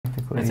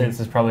exactly. I'd say this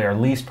is probably our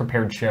least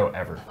prepared show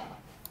ever.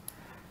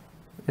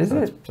 Is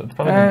it? So it's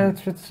probably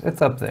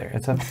it's up there.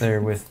 It's up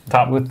there with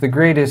with the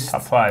greatest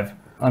top 5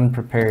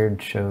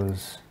 unprepared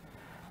shows.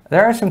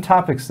 There are some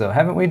topics though.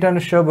 Haven't we done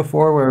a show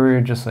before where we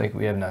were just like,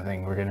 we have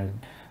nothing.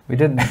 We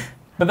did.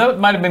 But that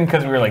might have been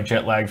because we were like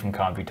jet lagged from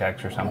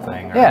Computex or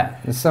something. Or... Yeah,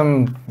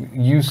 some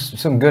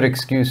good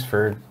excuse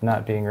for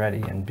not being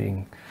ready and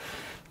being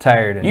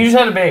tired. And... You just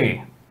had a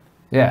baby.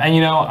 Yeah. And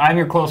you know, I'm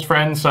your close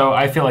friend, so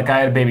I feel like I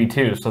had a baby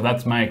too, so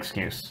that's my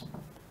excuse.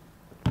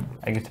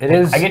 I get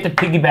to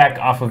piggyback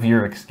off of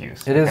your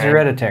excuse. It is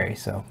hereditary,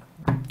 so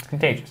it's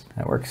contagious.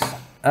 That works.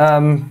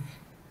 We're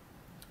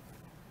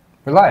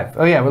live.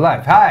 Oh yeah, we're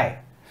live. Hi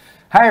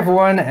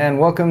everyone, and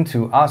welcome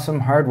to Awesome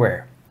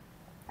Hardware.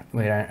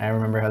 Wait, I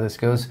remember how this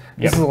goes.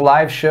 This is a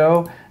live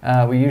show.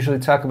 We usually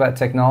talk about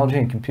technology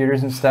and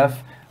computers and stuff.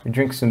 We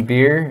drink some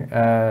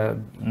beer,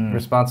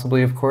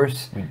 responsibly, of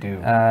course. We do.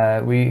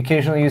 We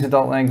occasionally use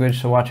adult language,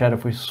 so watch out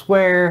if we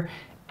swear.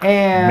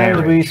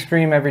 And we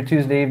stream every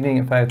Tuesday evening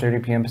at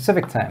 5:30 p.m.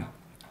 Pacific time.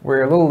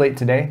 We're a little late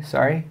today,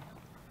 sorry.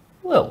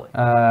 Lily.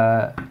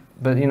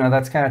 But you know,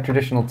 that's kind of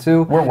traditional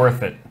too. We're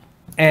worth it.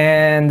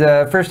 And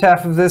first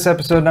half of this,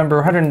 episode number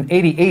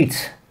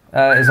 188,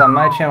 is on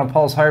my channel,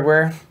 Paul's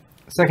Hardware.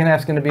 Second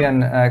half's going to be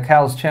on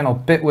Cal's channel,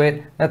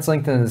 Bitwit. That's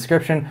linked in the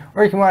description.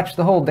 Or you can watch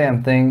the whole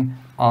damn thing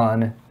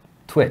on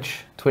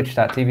Twitch,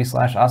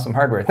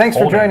 twitch.tv/awesomehardware. Thanks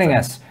for joining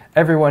us,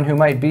 everyone who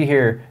might be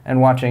here and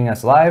watching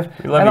us live.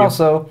 We love and you.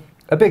 Also,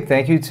 a big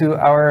thank you to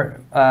our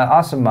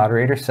awesome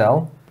moderator,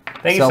 Cell.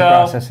 Thank you, Cell.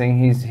 Processing.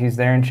 He's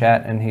there in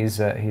chat, and he's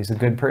a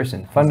good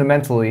person.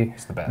 Fundamentally,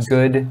 he's the best.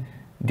 Good,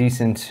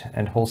 decent,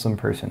 and wholesome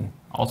person.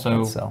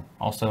 Also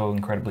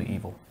incredibly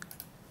evil.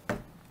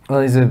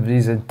 Well, he's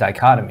a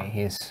dichotomy.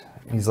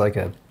 He's like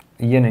a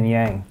yin and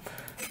yang,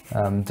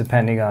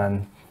 depending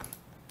on.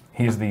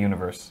 He is the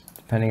universe.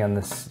 Depending on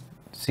this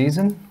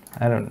season,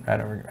 I don't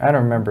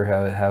remember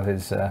how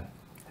his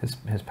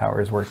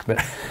powers work,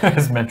 but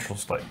his menstrual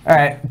state. All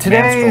right,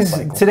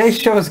 today's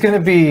show is going to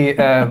be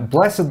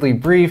blessedly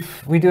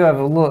brief. We do have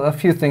a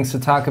few things to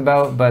talk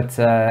about, but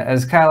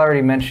as Kyle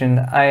already mentioned,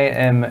 I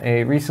am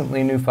a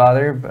recently new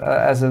father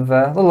as of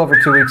a little over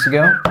 2 weeks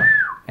ago,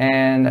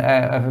 and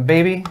I have a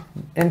baby,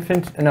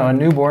 a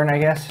newborn, I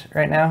guess,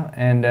 right now,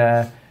 and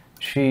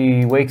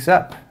she wakes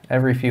up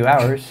every few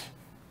hours,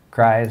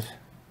 cries,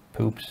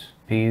 poops,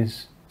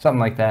 pees, something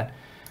like that.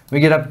 We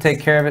get up to take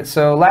care of it.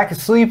 So lack of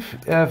sleep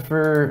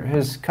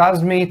has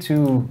caused me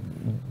to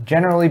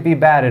generally be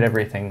bad at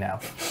everything now.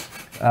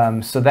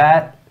 And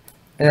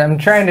I'm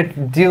trying to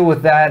deal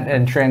with that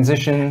and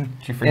transition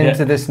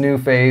into this new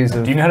phase.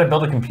 Do you know how to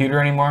build a computer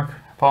anymore,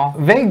 Paul?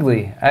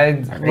 Vaguely.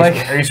 When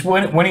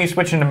are you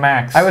switching to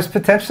Macs? I was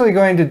potentially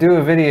going to do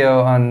a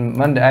video on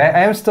Monday.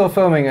 I am still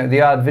filming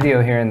the odd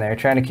video here and there,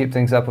 trying to keep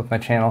things up with my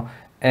channel.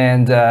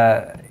 And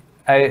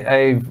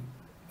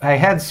I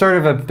had sort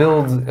of a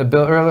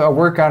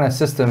work on a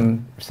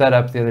system set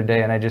up the other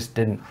day, and I just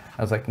didn't.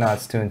 I was like, no,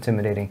 it's too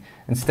intimidating.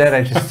 Instead,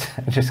 I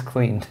just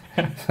cleaned.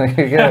 So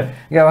you got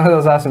one of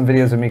those awesome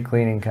videos of me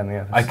cleaning coming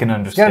up. I can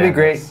understand. It's gonna be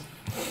great.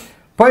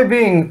 Point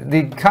being,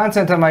 the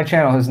content on my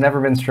channel has never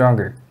been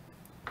stronger.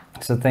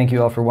 So thank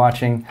you all for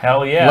watching.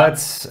 Hell yeah.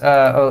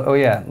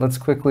 Let's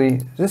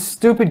quickly, this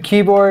stupid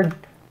keyboard.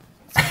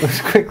 Let's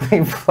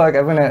quickly plug.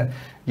 I'm gonna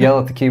yell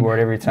at the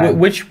keyboard every time.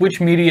 Which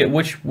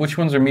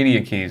ones are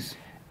media keys?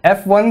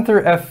 F1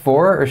 through F4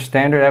 or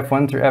standard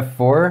F1 through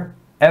F4,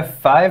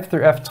 F5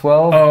 through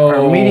F12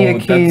 are media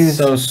keys.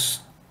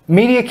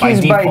 Media keys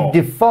by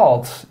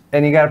default,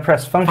 and you got to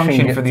press function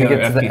to get to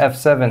the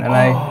F7. And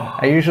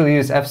I usually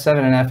use F7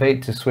 and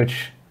F8 to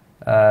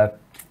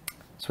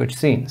switch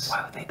scenes.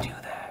 Why would they do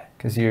that?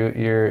 Because your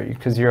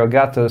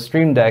Elgato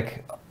Stream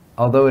Deck,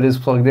 although it is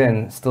plugged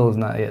in, still is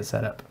not yet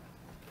set up.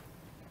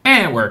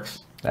 And it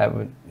works.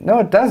 No,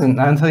 it doesn't.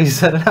 Not until you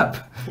set it up.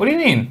 What do you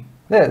mean?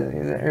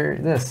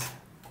 This.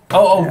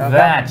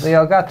 That. The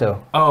Elgato.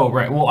 Oh,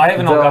 right. Well, I have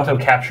an Elgato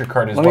capture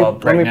card as well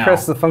right now. Let me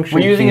press the function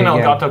key. We're using an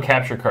again. Elgato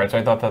capture card, so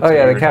I thought that's Oh,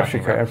 yeah, the capture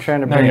card. I'm trying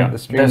to bring the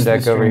Stream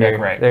Deck over here.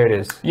 Right. There it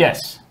is.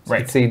 Yes,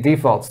 right. See,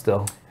 default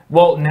still.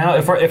 Well, now,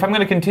 if I'm going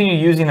to continue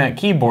using that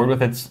keyboard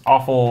with its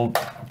awful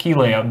key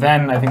layout,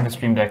 then I think the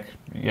Stream Deck,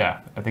 I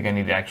think I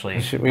need to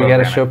actually we got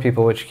to show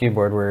people which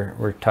keyboard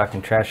we're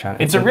talking trash on.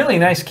 It's a really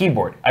nice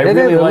keyboard.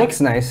 It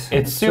looks nice.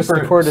 It's just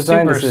super a poor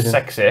design decision.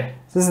 Sexy.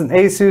 This is an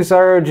Asus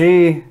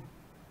ROG.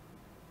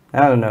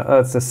 I don't know.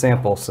 Oh, it's a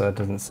sample, so it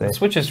doesn't say. The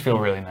switches feel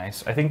really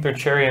nice. I think they're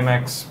Cherry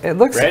MX. It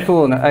looks red.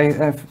 cool.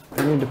 I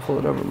need to pull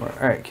it over more.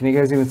 All right, can you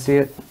guys even see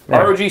it?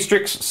 There. ROG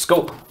Strix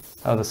Scope.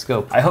 Oh, the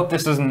scope. I hope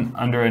this isn't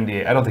under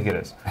NDA. I don't think it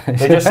is.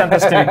 They just sent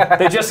this to me.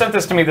 They just sent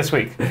this to me this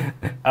week.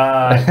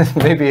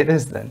 Maybe it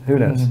is then. Who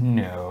knows?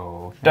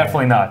 No,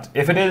 definitely not.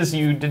 If it is,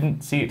 you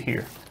didn't see it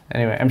here.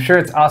 Anyway, I'm sure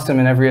it's awesome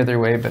in every other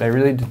way, but I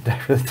really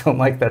don't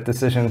like that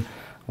decision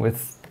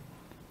with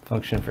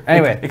function for.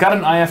 Anyway, it got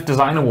an IF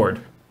Design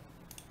Award.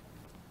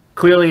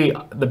 Clearly,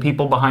 the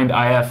people behind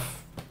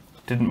IF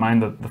didn't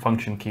mind the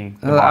function key.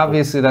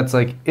 Obviously, that's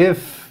like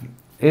if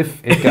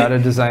If it got a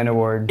design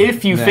award.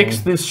 If you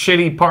fixed this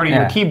shitty part of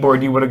your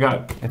keyboard, you would have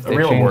got a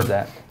real award.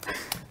 That.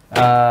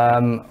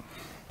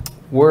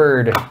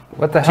 Word.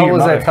 What the hell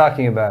was I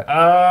talking about?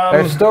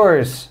 Our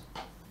stores.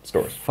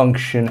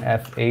 Function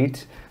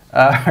F8.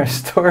 Our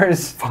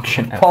stores.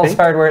 Function F8.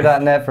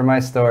 PulseHardware.net for my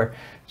store.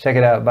 Check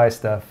it out. Buy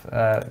stuff.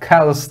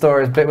 Kyle's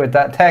store is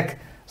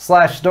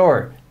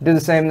bitwit.tech/store. Do the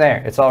same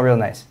there. It's all real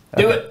nice.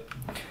 Okay. Do it.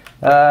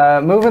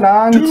 Moving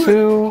on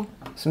to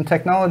some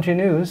technology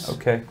news.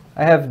 Okay.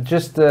 I have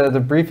just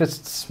the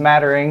briefest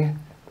smattering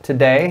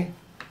today.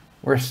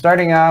 We're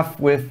starting off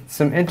with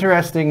some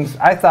interesting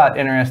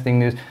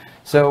news.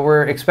 So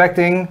we're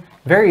expecting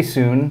very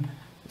soon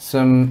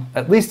some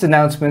at least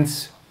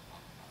announcements,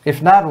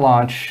 if not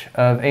launch,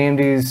 of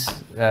AMD's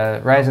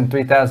Ryzen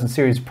 3000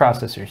 series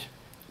processors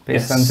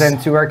based on Zen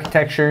 2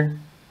 architecture,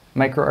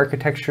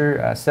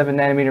 microarchitecture,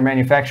 7nm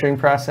manufacturing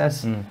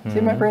process.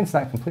 See, my brain's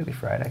not completely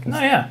fried. I can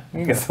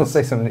still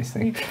say some of these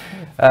things.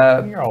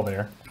 You're all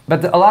there.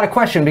 But a lot of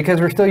question,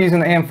 because we're still using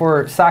the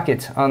AM4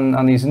 socket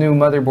on these new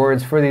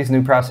motherboards for these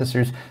new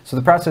processors. So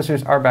the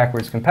processors are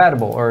backwards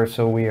compatible, or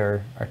so we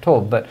are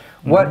told. But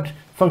what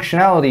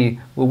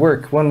functionality will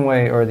work one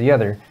way or the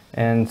other?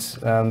 And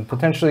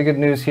potentially good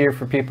news here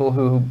for people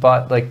who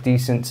bought like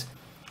decent...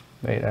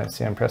 Wait,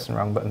 see, I'm pressing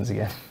wrong buttons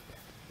again.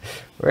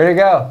 Where'd it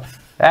go?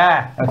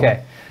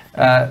 Okay.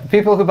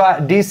 People who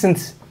bought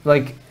decent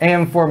like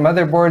AM4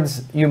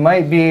 motherboards, you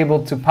might be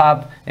able to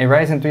pop a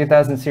Ryzen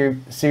 3000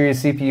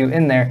 series CPU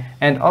in there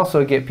and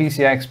also get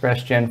PCI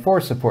Express Gen 4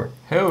 support.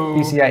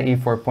 PCIe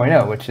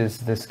 4.0, which is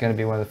going to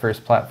be one of the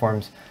first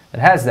platforms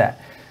that has that.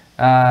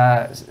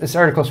 This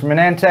article's from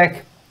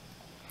AnandTech.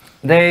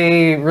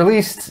 They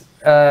released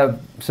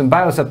some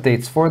BIOS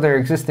updates for their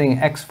existing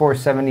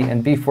X470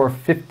 and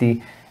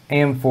B450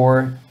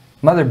 AM4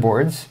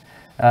 motherboards.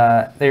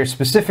 They're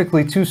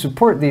specifically to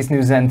support these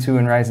new Zen 2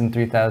 and Ryzen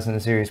 3000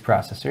 series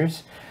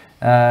processors.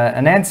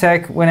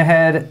 AnandTech went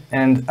ahead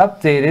and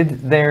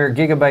updated their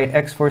Gigabyte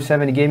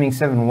X470 Gaming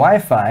 7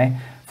 Wi-Fi,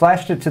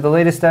 flashed it to the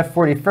latest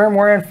F40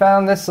 firmware, and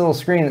found this little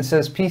screen that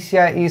says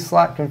PCIe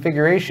slot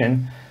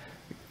configuration.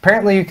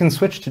 Apparently you can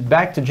switch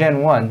back to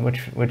Gen 1,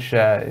 which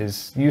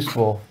is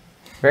useful,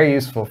 very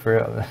useful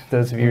for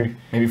those of you.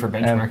 Maybe for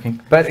benchmarking.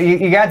 But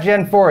you got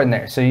Gen 4 in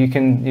there, so you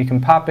can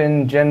pop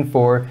in Gen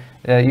 4.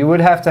 You would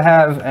have to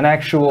have an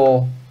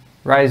actual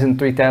Ryzen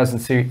 3000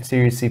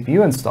 series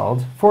CPU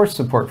installed for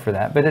support for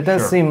that, but it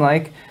does seem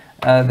like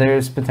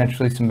there's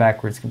potentially some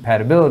backwards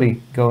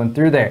compatibility going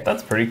through there.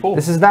 That's pretty cool.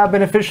 This has not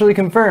been officially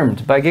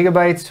confirmed by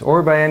Gigabyte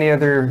or by any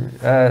other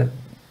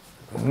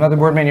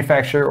motherboard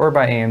manufacturer or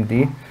by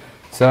AMD,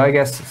 so I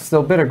guess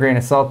still a bit of grain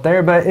of salt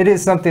there, but it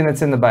is something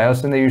that's in the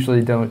BIOS, and they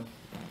usually don't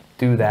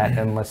do that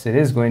unless it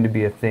is going to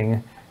be a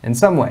thing in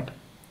some way.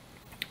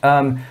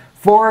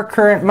 For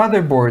current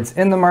motherboards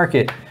in the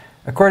market,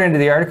 according to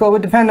the article, it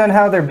would depend on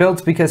how they're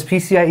built, because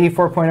PCIe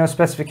 4.0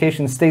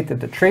 specifications state that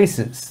the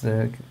traces,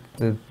 the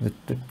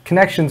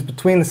connections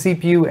between the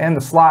CPU and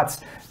the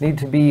slots, need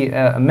to be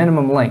a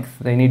minimum length.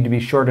 They need to be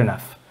short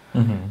enough.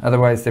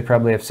 Otherwise, they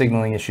probably have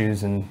signaling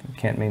issues and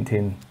can't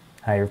maintain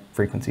higher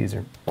frequencies.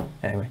 Or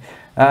anyway,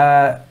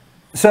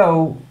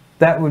 so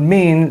that would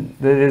mean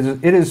that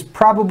it is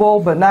probable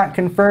but not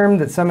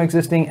confirmed that some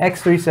existing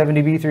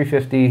X370,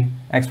 B350,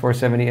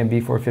 X470, and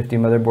B450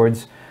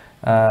 motherboards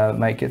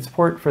might get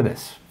support for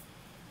this,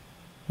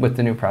 with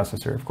the new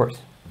processor, of course.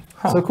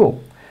 So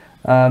cool.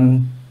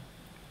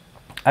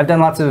 I've done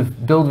lots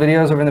of build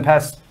videos over the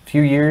past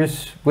few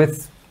years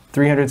with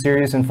 300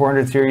 series and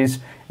 400 series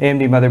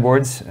AMD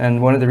motherboards,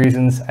 and one of the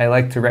reasons I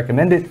like to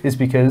recommend it is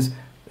because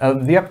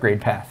of the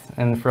upgrade path.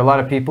 And for a lot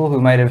of people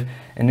who might have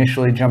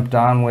initially jumped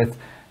on with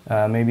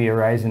maybe a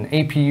Ryzen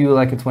APU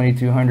like a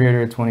 2200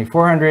 or a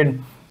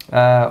 2400,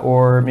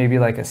 or maybe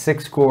like a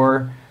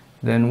 6-core,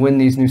 then when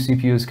these new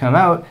CPUs come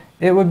out,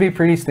 it would be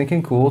pretty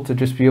stinking cool to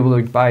just be able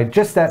to buy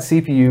just that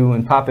CPU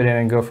and pop it in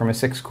and go from a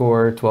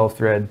 6-core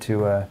 12-thread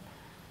to a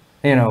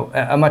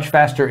much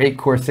faster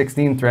 8-core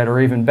 16-thread,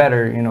 or even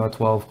better, a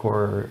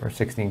 12-core or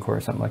 16-core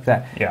or something like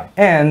that. Yeah.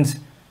 And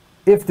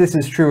if this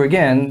is true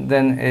again,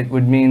 then it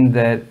would mean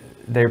that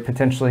they're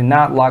potentially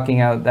not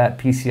locking out that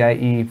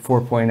PCIe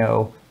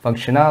 4.0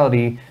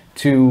 functionality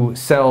to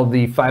sell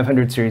the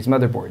 500 series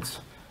motherboards,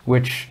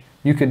 which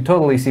you could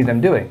totally see them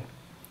doing,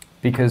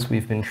 because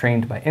we've been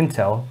trained by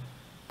Intel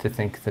to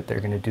think that they're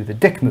going to do the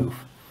dick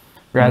move,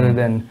 rather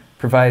than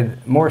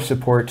provide more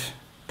support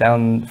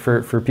down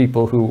for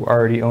people who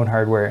already own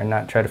hardware and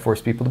not try to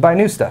force people to buy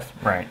new stuff.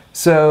 Right.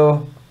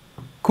 So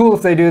cool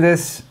if they do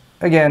this.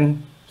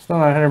 Again, still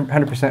not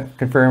 100%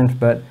 confirmed,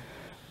 but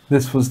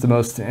this was the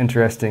most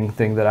interesting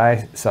thing that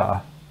I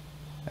saw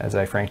as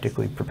I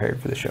frantically prepared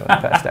for the show in the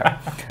past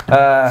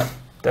hour.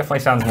 Definitely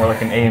sounds more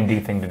like an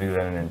AMD thing to do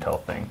than an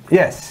Intel thing.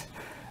 Yes.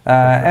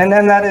 And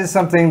then that is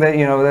something that,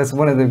 that's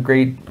one of the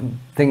great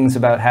things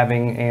about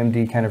having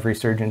AMD kind of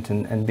resurgent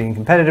and being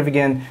competitive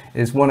again,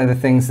 is one of the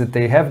things that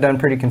they have done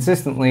pretty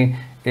consistently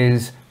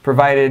is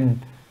provided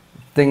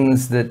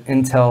things that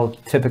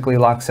Intel typically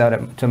locks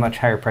out to much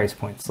higher price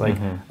points, like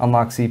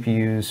unlock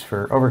CPUs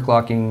for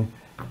overclocking,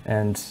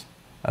 and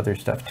other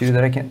stuff too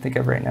that I can't think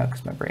of right now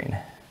because my brain.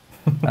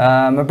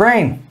 My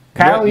brain.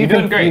 Kyle, you're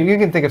doing great. You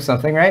can think of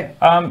something, right?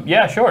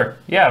 Yeah, sure.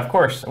 Yeah, of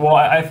course. Well,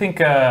 I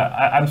think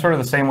I'm sort of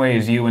the same way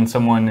as you when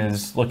someone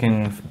is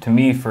looking to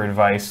me for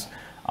advice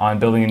on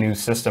building a new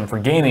system for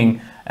gaming,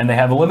 and they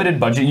have a limited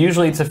budget.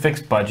 Usually it's a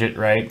fixed budget,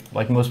 right?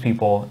 Like most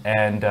people.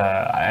 And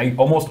I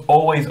almost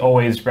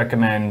always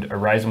recommend a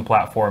Ryzen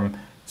platform,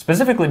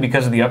 specifically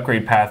because of the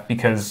upgrade path,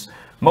 because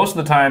most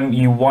of the time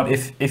you want,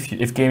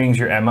 if gaming's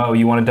your MO,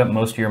 you want to dump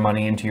most of your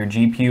money into your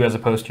GPU as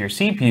opposed to your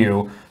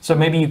CPU. So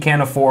maybe you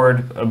can't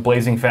afford a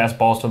blazing fast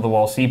balls to the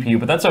wall CPU,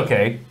 but that's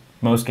okay.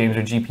 Most games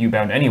are GPU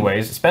bound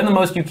anyways. Spend the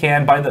most you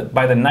can, buy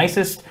the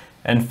nicest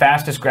and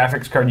fastest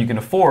graphics card you can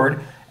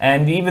afford.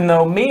 And even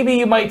though maybe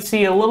you might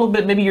see a little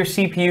bit, maybe your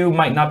CPU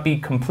might not be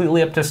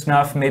completely up to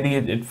snuff, maybe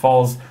it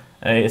falls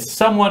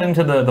somewhat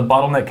into the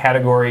bottleneck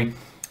category,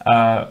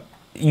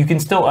 you can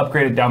still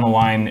upgrade it down the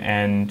line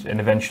and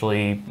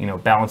eventually, you know,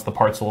 balance the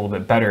parts a little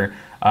bit better.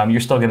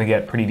 You're still going to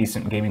get pretty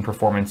decent gaming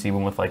performance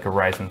even with like a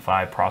Ryzen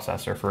 5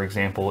 processor, for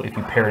example, if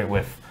you paired it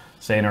with,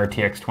 say, an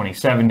RTX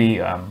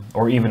 2070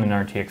 or even an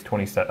RTX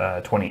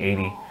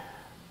 2080.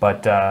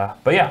 But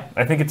yeah,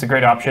 I think it's a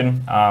great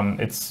option.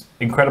 It's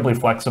incredibly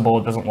flexible.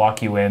 It doesn't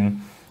lock you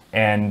in.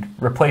 And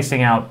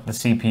replacing out the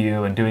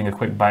CPU and doing a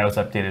quick BIOS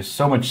update is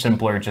so much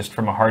simpler just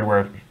from a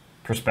hardware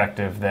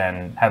perspective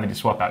than having to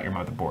swap out your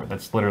motherboard.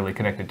 That's literally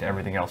connected to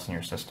everything else in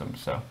your system.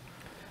 So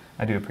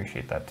I do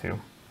appreciate that too.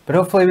 But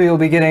hopefully we will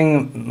be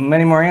getting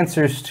many more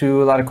answers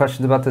to a lot of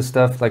questions about this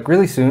stuff like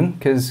really soon,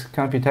 because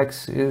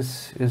Computex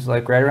is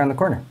like right around the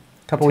corner.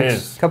 Couple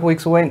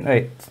weeks away.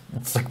 Wait,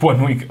 it's like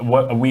 1 week,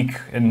 a week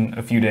and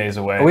a few days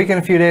away. A week and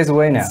a few days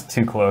away now. It's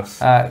too close.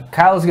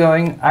 Kyle's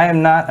going. I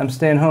am not. I'm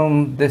staying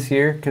home this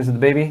year because of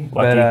the baby.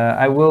 Lucky.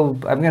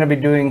 But I'm going to be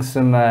doing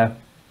some,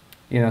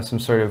 some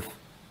sort of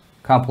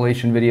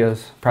compilation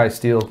videos. Probably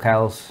steal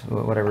Kyle's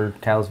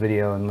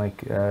video and like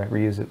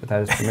reuse it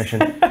without his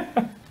permission.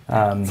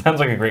 Sounds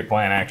like a great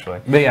plan, actually.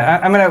 But yeah,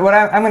 I'm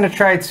gonna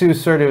try to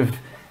sort of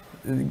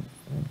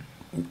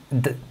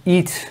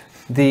eat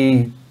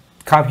the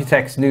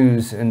Computex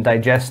news and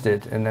digest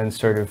it, and then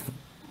sort of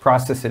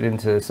process it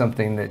into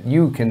something that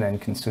you can then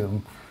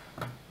consume.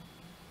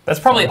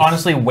 That's probably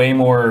honestly way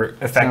more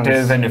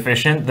effective and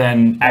efficient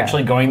than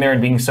actually going there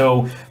and being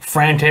so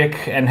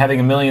frantic and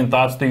having a million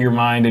thoughts through your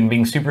mind and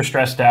being super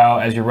stressed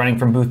out as you're running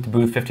from booth to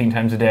booth 15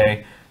 times a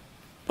day.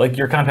 Like,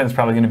 your content's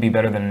probably going to be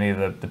better than any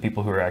of the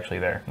people who are actually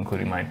there,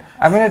 including mine.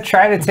 I'm going to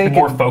try to take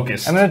more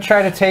focused. I'm going to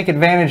try to take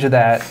advantage of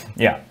that.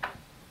 Yeah.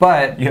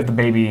 But you have the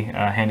baby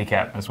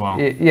handicap as well.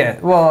 Yeah.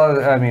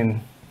 Well, I mean,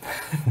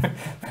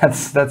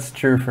 that's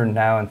true for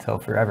now until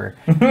forever.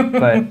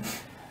 But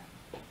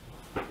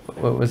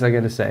what was I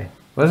going to say?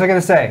 What was I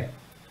going to say?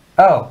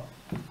 Oh,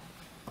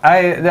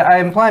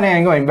 I'm planning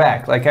on going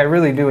back. Like, I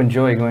really do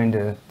enjoy going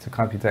to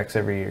Computex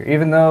every year,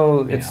 even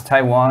though it's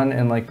Taiwan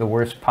in like the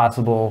worst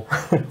possible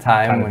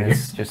time when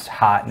it's just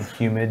hot and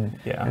humid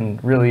and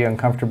really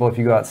uncomfortable if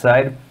you go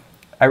outside.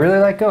 I really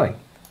like going.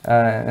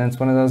 And it's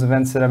one of those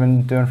events that I've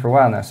been doing for a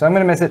while now. So I'm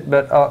going to miss it,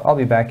 but I'll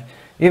be back.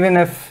 Even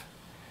if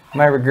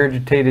my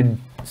regurgitated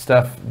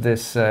stuff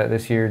this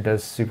year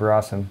does super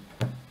awesome,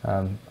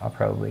 I'll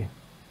probably...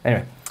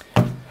 Anyway.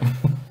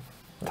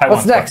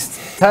 What's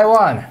next?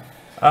 Taiwan.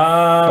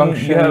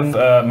 You have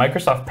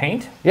Microsoft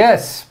Paint?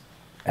 Yes.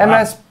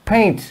 Wow. MS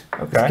Paint.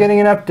 Okay. It's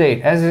getting an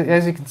update.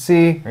 As you can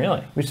see,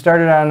 really, we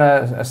started on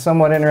a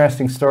somewhat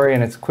interesting story,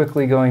 and it's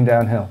quickly going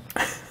downhill.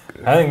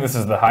 I think this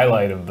is the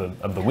highlight of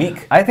the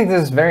week. I think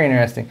this is very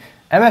interesting.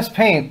 MS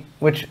Paint,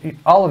 which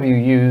all of you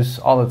use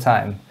all the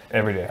time.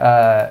 Every day.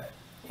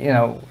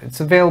 It's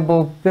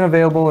been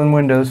available in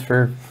Windows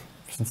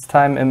since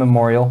time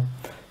immemorial.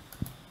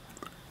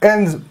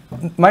 And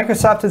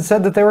Microsoft had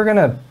said that they were going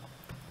to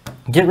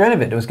get rid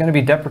of it. It was going to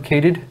be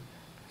deprecated,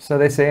 so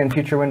they say in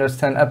future Windows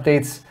 10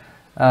 updates.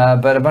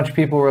 But a bunch of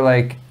people were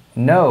like,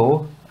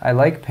 no, I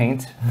like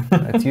Paint.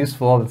 It's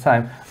useful all the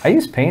time. I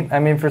use Paint. I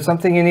mean, for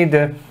something you need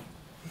to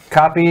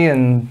copy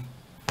and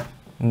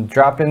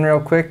drop in real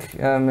quick,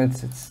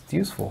 it's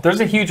useful. There's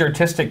a huge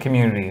artistic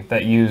community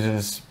that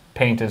uses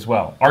Paint as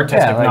well.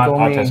 Artistic, like not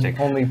autistic.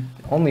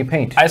 Only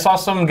Paint. I saw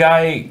some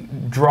guy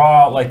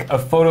draw like a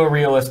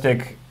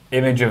photorealistic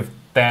image of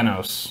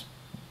Thanos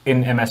in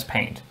MS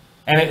Paint,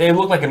 and it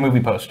looked like a movie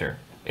poster.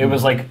 It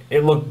was like,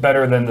 it looked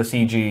better than the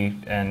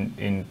CG and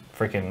in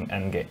freaking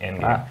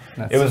Endgame. Wow,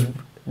 it was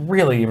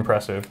really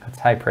impressive. That's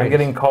high praise. I'm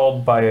getting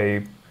called by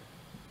a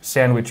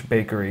sandwich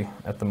bakery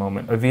at the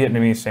moment, a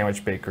Vietnamese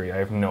sandwich bakery. I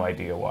have no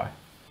idea why.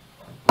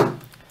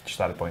 Just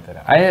thought I'd point that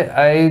out.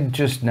 I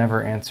just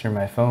never answer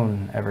my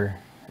phone ever.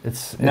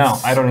 No,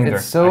 I don't either.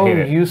 It's so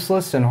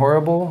useless and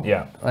horrible.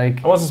 Yeah.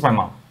 Like, unless it's my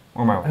mom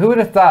or my wife. Who would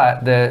have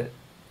thought that,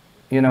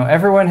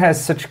 everyone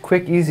has such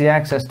quick, easy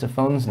access to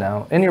phones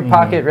now. In your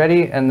pocket,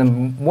 ready, and the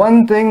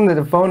one thing that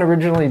a phone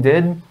originally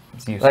did,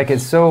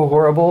 it's so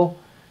horrible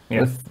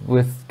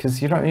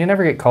because you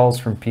never get calls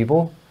from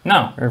people.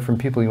 No. Or from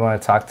people you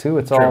want to talk to.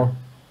 It's all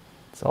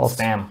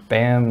spam.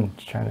 Spam,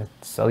 trying to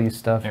sell you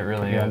stuff. It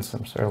really is. On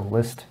some sort of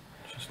list.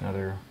 It's just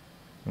another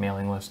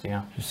Mailing list,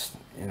 yeah. Just,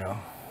 you know.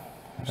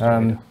 Just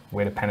a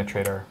way to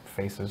penetrate our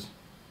faces.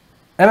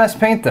 MS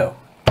Paint, though.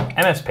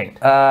 MS Paint.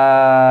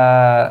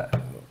 How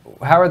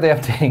are they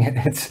updating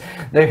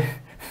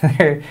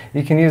it?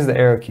 You can use the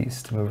arrow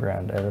keys to move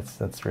around.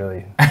 That's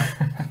really...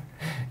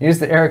 Use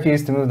the arrow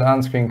keys to move the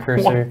on-screen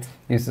cursor. What?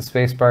 Use the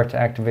space bar to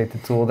activate the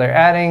tool. They're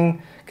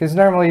adding... Because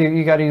normally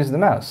you got to use the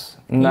mouse.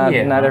 Not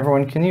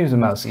everyone can use a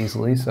mouse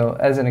easily. So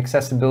as an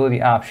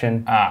accessibility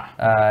option,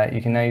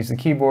 you can now use the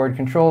keyboard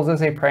controls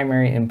as a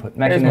primary input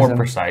mechanism. It's more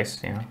precise,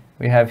 yeah.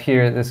 We have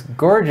here this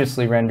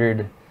gorgeously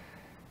rendered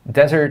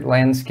desert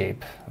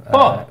landscape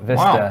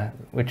Vista,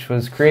 which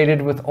was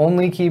created with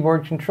only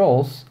keyboard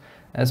controls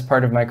as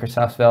part of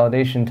Microsoft's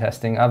validation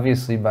testing,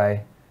 obviously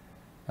by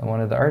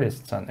one of the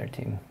artists on their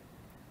team.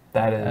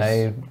 That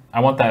is...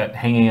 I want that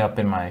hanging up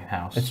in my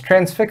house. It's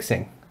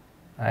transfixing.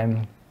 I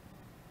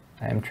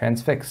am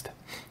transfixed.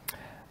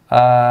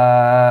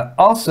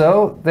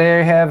 Also,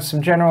 they have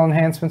some general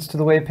enhancements to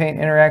the way Paint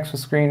interacts with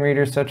screen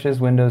readers, such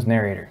as Windows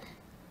Narrator.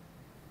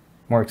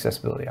 More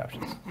accessibility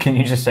options. Can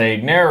you just say,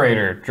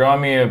 narrator, draw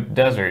me a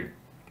desert?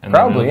 And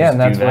probably, yeah, and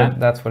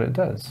that's what it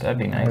does. That'd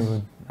be nice.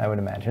 I would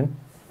imagine.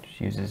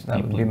 Just uses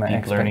that would be my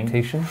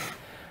expectation. Learning.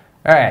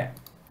 All right,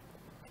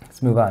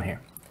 let's move on here.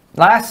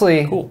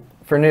 Lastly,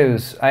 for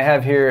news, I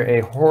have here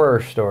a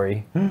horror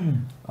story.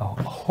 A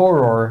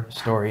horror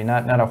story,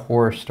 not a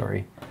horror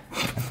story.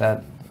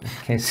 That, in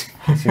case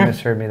you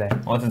misheard me there.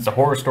 Well, it's a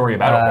horror story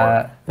about a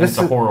horror. It's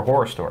a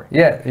horror story.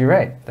 Yeah, you're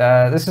right.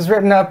 This is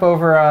written up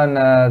over on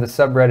the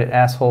subreddit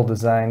Asshole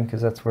Design,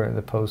 because that's where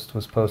the post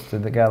was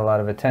posted that got a lot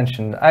of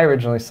attention. I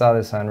originally saw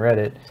this on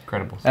Reddit.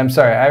 Incredible. I'm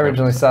sorry, I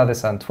originally saw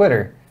this on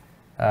Twitter,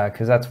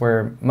 because that's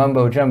where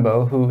Mumbo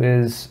Jumbo, who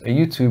is a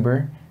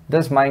YouTuber,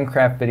 does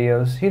Minecraft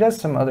videos. He does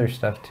some other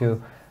stuff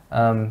too.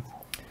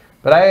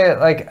 But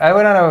I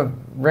went on a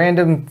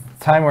random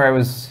time where I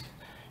was...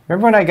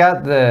 Remember when I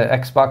got the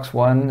Xbox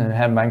One and it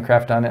had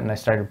Minecraft on it and I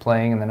started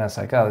playing and then I was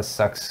like, oh, this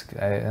sucks.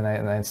 And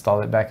I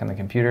installed it back on the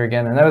computer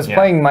again. And I was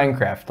playing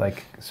Minecraft,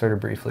 like, sort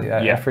of briefly.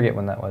 I forget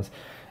when that was.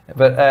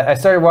 But I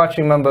started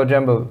watching Mumbo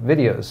Jumbo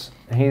videos.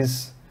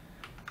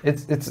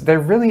 They're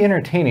really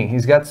entertaining. He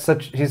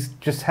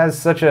just has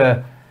such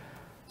a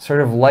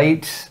sort of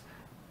light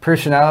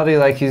personality,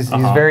 like he's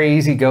very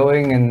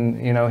easygoing,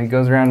 and you know, he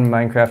goes around in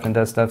Minecraft and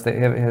does stuff. They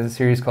have a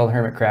series called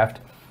Hermitcraft,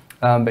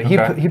 but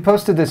he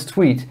posted this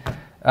tweet.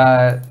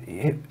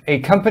 A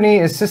company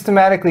is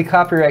systematically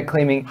copyright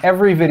claiming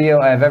every video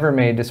I have ever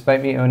made,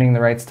 despite me owning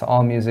the rights to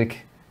all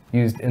music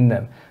used in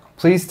them.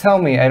 Please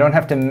tell me I don't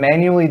have to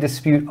manually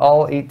dispute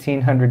all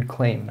 1,800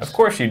 claims. Of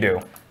course you do.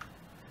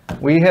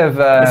 We have...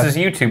 this is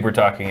YouTube we're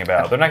talking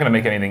about. They're not going to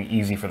make anything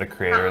easy for the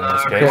creator in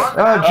this case.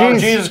 Oh,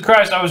 Jesus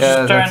Christ, I was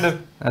just trying to...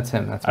 That's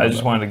him. I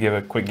just wanted to give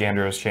a quick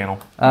gander at his channel.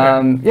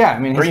 Yeah, I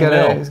mean,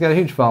 he's got a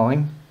huge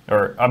following.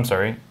 Or, I'm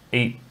sorry,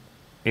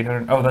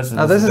 800... Oh, this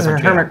is her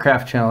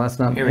Hermitcraft channel. That's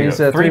not... He's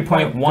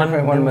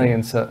 3.1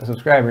 million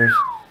subscribers.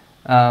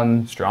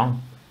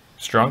 Strong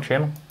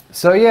channel.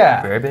 So,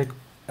 yeah. Very big.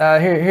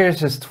 Here's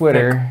his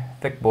Twitter.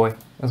 Thick boy.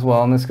 As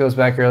well, and this goes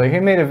back earlier. He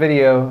made a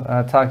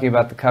video talking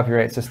about the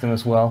copyright system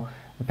as well.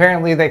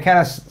 Apparently, they kind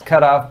of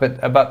cut off, but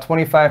about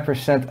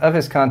 25% of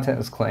his content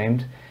is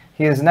claimed.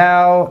 He is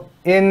now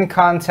in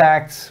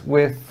contact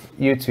with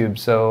YouTube,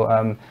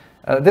 so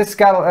this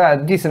got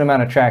a decent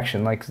amount of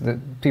traction. Like,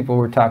 people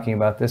were talking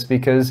about this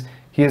because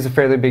he is a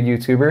fairly big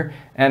YouTuber,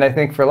 and I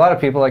think for a lot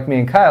of people like me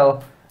and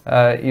Kyle,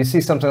 you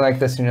see something like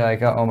this and you're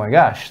like, oh my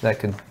gosh, that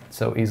could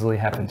so easily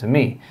happen to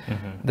me.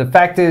 The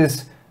fact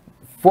is,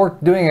 for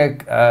doing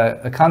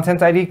a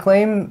content ID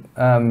claim,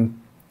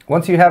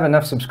 once you have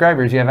enough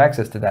subscribers, you have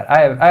access to that.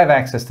 I have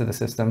access to the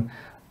system.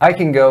 I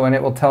can go and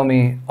it will tell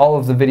me all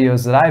of the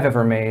videos that I've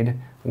ever made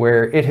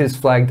where it has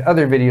flagged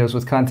other videos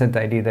with content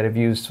ID that have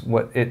used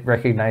what it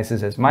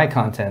recognizes as my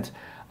content.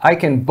 I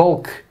can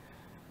bulk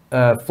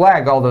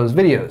flag all those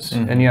videos,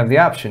 and you have the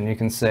option. You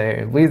can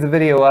say, leave the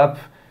video up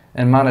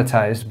and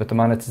monetized, but the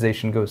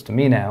monetization goes to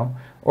me now.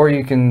 Or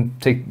you can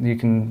take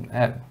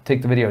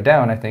the video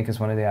down, I think, is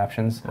one of the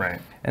options.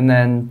 Right. And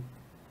then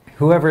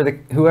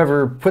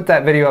whoever put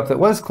that video up that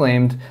was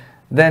claimed,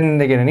 then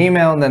they get an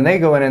email, and then they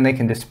go in and they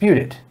can dispute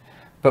it.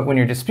 But when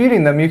you're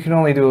disputing them, you can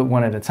only do it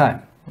one at a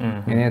time.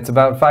 And it's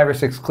about 5 or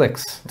 6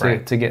 clicks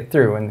to get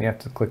through, and you have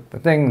to click the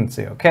thing and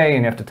say okay,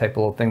 and you have to type a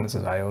little thing that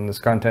says I own this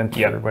content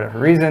for whatever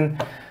reason.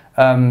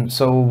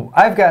 So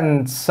I've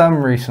gotten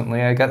some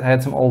recently. I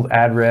had some old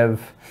ad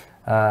rev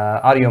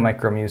audio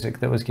micro music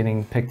that was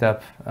getting picked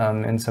up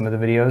in some of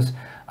the videos.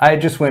 I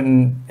just went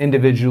and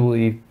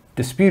individually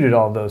disputed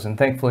all of those, and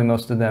thankfully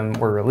most of them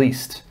were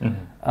released.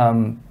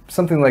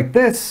 Something like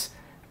this,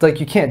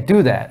 like, you can't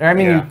do that. Or, I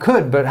mean, you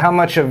could, but how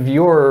much of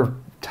your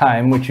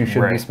time, which you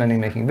should be spending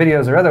making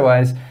videos or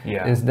otherwise,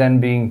 is then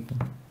being,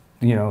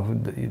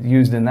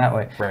 used in that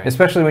way.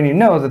 Especially when you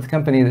know that the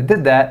company that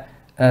did that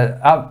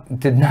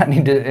did not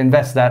need to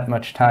invest that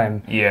much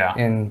time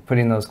in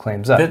putting those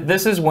claims up.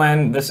 This is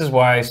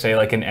why I say,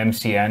 like, an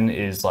MCN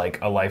is like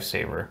a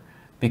lifesaver.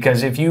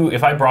 Because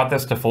if I brought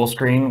this to full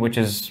screen, which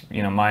is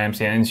my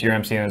MCN, it's your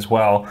MCN as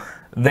well,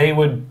 they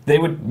would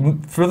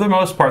for the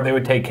most part they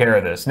would take care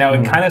of this. Now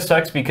it kind of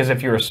sucks because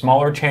if you're a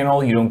smaller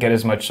channel, you don't get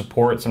as much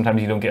support.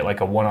 Sometimes you don't get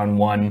like a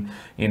one-on-one,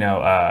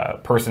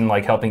 person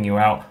like helping you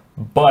out.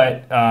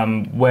 But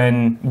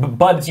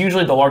but it's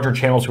usually the larger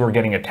channels who are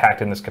getting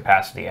attacked in this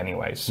capacity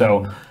anyway.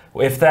 So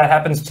if that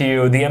happens to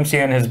you, the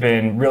MCN has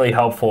been really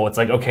helpful. It's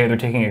like, okay, they're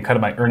taking a cut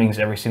of my earnings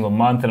every single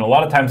month, and a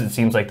lot of times it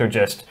seems like they're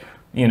just,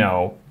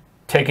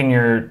 taking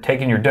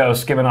your dough,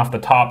 skimming off the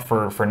top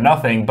for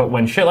nothing. But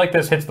when shit like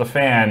this hits the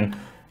fan,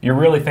 you're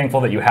really thankful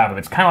that you have them.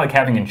 It's kind of like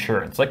having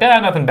insurance. Like,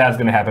 nothing bad's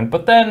going to happen.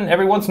 But then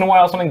every once in a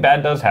while, something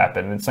bad does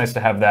happen. And it's nice to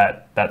have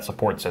that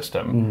support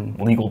system,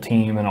 legal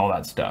team, and all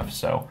that stuff.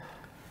 So.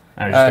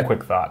 Just a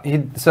quick thought.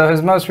 So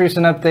his most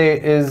recent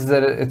update is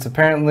that it's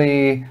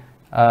apparently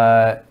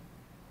a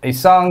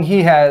song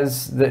he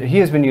has that he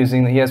has been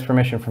using, that he has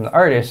permission from the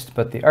artist,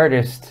 but the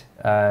artist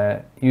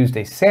used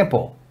a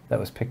sample that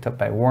was picked up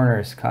by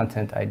Warner's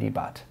Content ID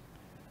bot.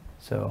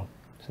 So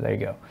there you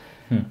go.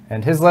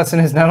 And his lesson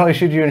is not only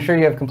should you ensure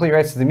you have complete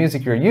rights to the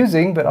music you're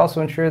using, but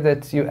also ensure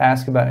that you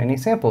ask about any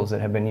samples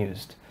that have been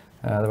used.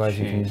 Otherwise,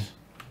 you can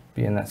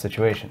be in that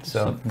situation.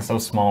 So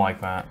small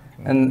like that.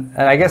 And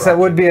I guess that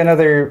would be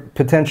another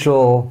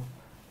potential,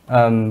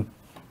 so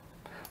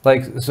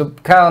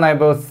Kyle and I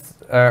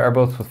are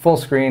both with full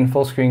screen.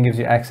 Full screen gives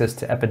you access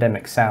to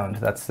Epidemic Sound.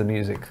 That's the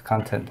music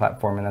content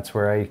platform, and that's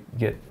where I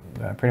get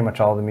pretty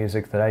much all the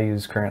music that I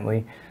use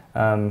currently.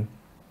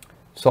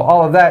 So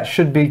all of that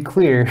should be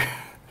clear.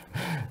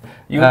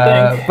 You would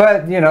think.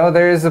 But,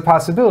 there is a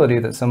possibility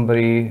that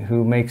somebody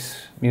who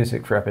makes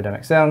music for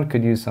Epidemic Sound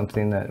could use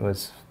something that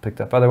was picked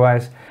up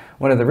otherwise.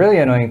 One of the really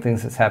annoying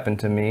things that's happened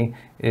to me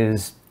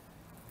is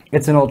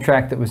it's an old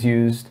track that was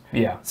used.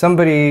 Yeah.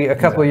 Somebody a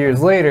couple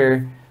years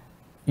later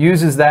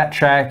uses that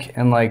track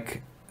and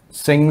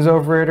sings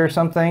over it or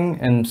something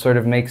and sort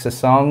of makes a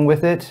song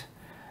with it.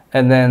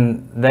 And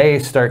then they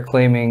start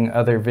claiming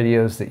other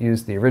videos that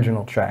use the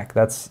original track.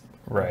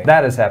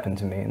 That has happened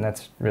to me, and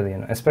that's really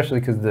annoying, especially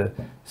because the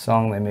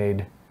song they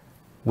made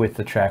with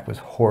the track was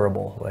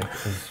horrible. It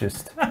was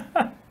just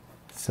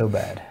so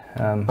bad.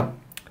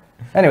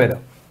 Anyway,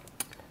 though.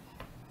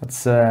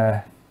 That's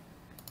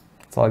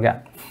all I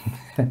got.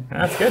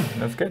 That's good.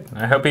 That's good.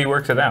 I hope he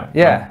works it out.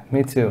 Yeah,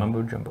 me too.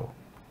 Mumbo jumbo.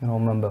 An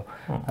old mumbo.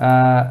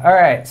 All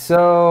right,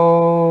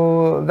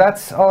 so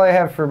that's all I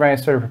have for my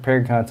sort of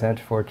prepared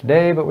content for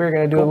today. But we're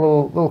going to do a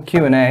little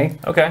Q&A.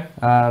 Okay.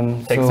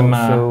 Take some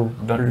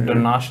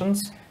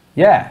donations.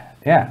 Yeah.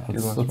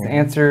 Let's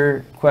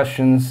answer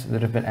questions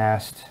that have been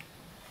asked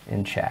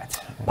in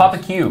chat. Papa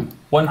Q,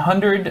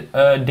 100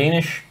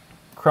 Danish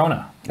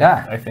krona.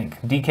 Yeah, I think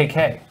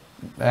DKK.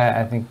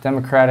 I think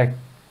Democratic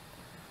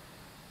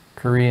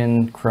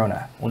Korean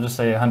krona. We'll just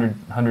say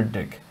 100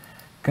 dick.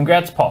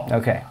 Congrats, Paul.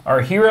 Okay.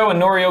 Are Hero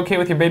and Nori okay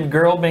with your baby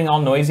girl being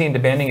all noisy and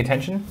demanding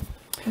attention?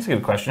 That's a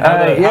good question. How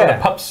are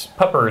the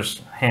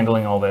puppers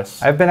handling all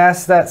this? I've been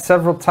asked that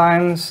several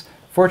times.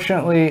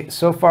 Fortunately,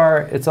 so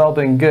far, it's all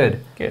been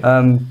good. Good.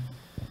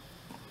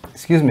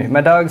 Excuse me.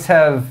 My dogs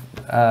have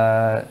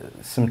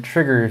some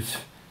triggers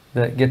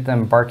that get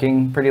them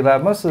barking pretty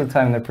loud. Most of the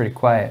time, they're pretty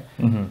quiet.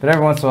 But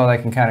every once in a while,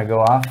 they can kind of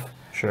go off.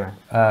 Sure.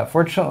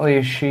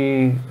 Fortunately,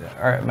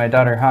 my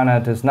daughter Hannah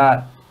does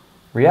not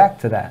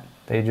react to that.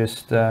 They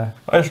just...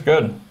 that's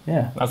good.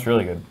 Yeah. That's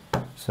really good.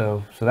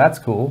 So that's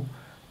cool.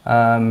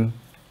 And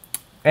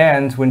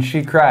when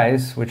she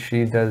cries, which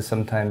she does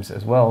sometimes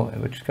as well,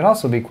 which can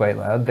also be quite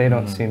loud, they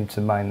don't seem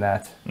to mind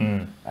that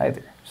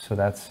either. So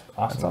that's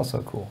awesome. That's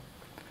also cool.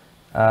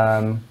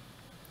 Well,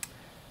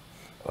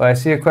 I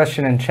see a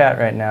question in chat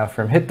right now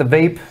from Hit the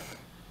Vape,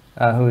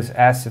 who's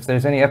asked if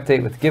there's any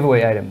update with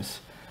giveaway items.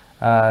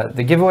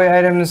 The giveaway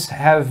items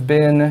have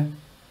been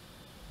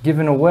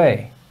given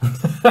away.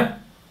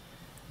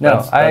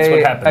 No, that's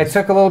what happens. I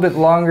took a little bit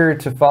longer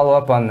to follow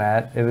up on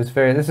that. This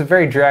is a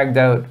very dragged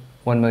out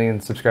 1 million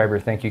subscriber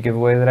thank you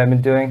giveaway that I've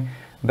been doing.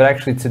 But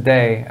actually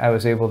today I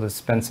was able to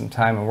spend some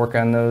time and work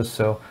on those.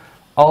 So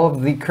all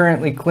of the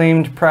currently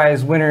claimed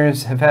prize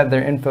winners have had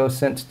their info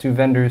sent to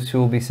vendors who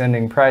will be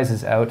sending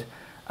prizes out.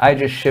 I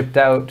just shipped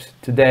out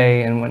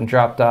today and went and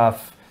dropped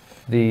off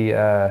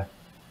the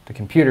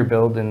computer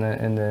build in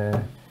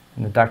the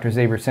Dr.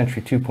 Zaber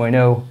Sentry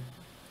 2.0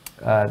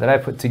 that I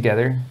put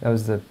together. That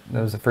was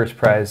the first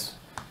prize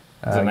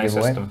It's a nice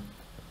giveaway. system.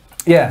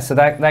 Yeah, so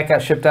that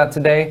got shipped out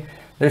today.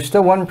 There's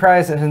still one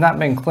prize that has not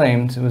been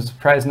claimed. It was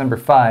prize number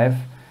 5.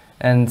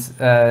 And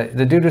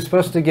the dude was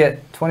supposed to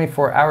get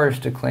 24 hours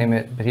to claim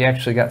it, but he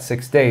actually got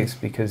 6 days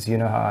because you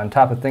know how on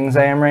top of things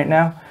I am right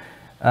now.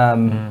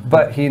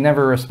 But he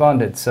never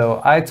responded.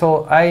 So I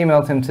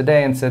emailed him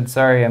today and said,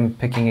 sorry, I'm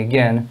picking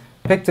again.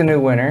 Picked a new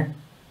winner.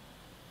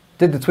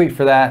 Did the tweet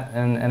for that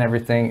and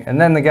everything. And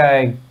then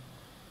the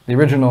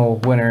original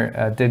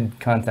winner did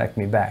contact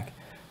me back.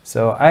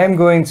 So I am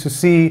going to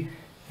see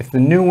if the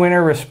new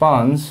winner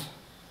responds,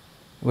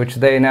 which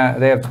they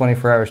have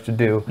 24 hours to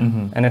do.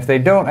 And if they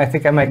don't, I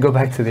think I might go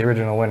back to the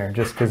original winner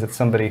just because it's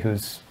somebody who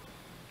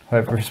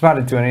I've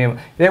responded to an email.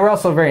 They were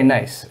also very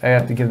nice. I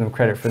have to give them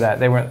credit for that.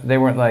 They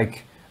weren't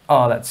like,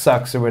 oh, that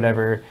sucks or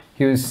whatever.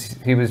 He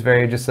was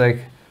very just like,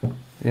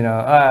 you know,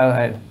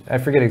 I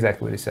forget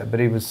exactly what he said, but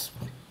he was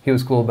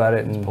cool about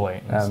it and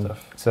polite and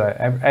stuff. So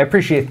I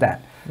appreciate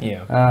that.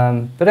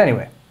 Yeah. But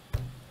anyway.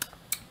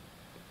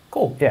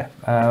 Cool. Yeah.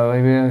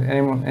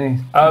 Any we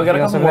got a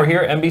couple more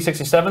here.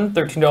 MB67,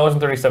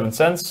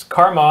 $13.37.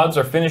 Car mods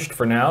are finished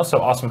for now,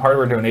 so awesome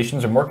hardware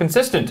donations are more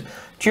consistent.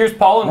 Cheers,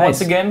 Paul, and once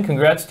again,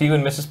 congrats to you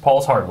and Mrs.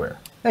 Paul's Hardware.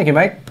 Thank you,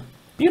 Mike.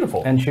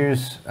 Beautiful. And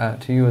cheers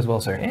to you as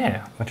well, sir.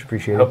 Yeah. Much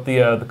appreciated. I hope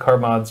the car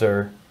mods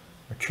are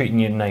treating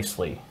you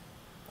nicely.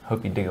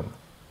 Hope you dig them.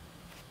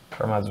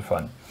 Car mods are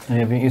fun.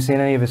 Have you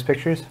seen any of his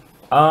pictures?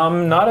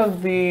 Not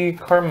of the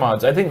car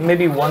mods. I think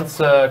maybe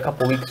once a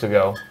couple weeks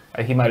ago.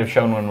 He might have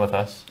shown one with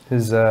us.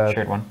 His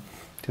shared one.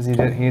 Because he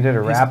did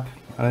a wrap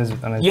on his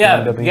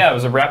yeah, it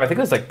was a wrap. I think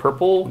it was like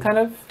purple, kind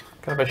of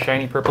a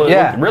shiny purple.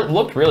 Yeah, it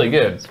looked really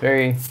good. It's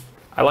very.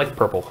 I like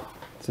purple.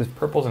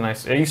 Purple's a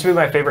nice. It used to be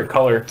my favorite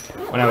color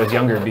when I was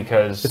younger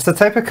because it's the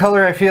type of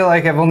color I feel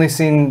like I've only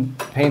seen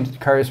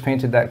cars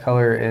painted that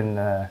color in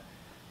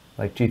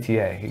like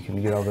GTA. You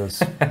can get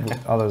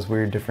all those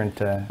weird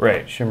different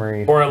right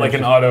shimmery. Or like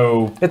an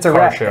auto. It's a car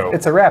wrap. show.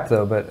 It's a wrap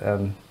though, but.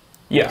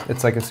 Yeah.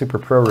 It's like a super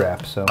pro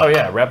wrap, so. Oh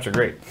yeah, wraps are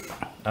great.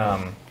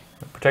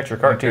 Protects your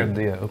car too.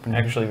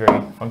 Actually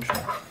very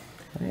functional.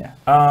 Yeah.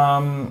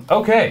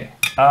 Okay.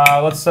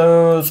 Let's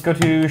go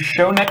to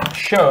Show Next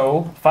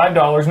Show.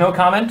 $5, no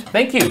comment.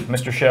 Thank you,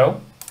 Mr.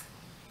 Show.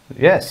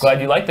 Yes.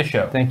 Glad you liked the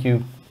show. Thank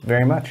you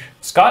very much.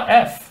 Scott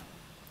F.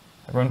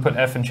 Everyone put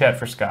F in chat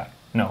for Scott.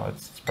 No,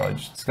 it's probably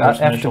just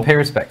Scott F to pay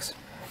respects.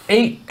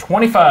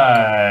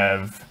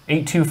 825,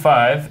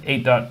 825,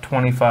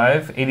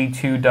 8.25,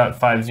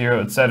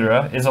 82.50,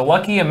 etc. is a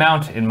lucky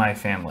amount in my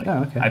family.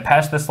 Oh, okay. I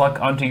pass this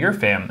luck on to your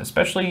fam,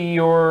 especially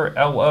your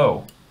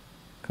LO.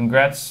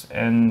 Congrats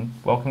and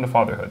welcome to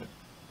fatherhood.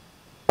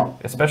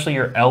 Especially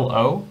your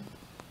LO?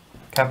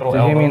 Capital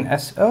L. Do you mean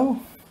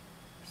SO?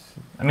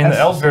 I mean, the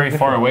L's very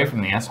far away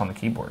from the S on the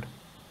keyboard.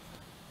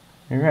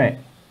 You're right.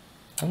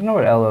 I don't know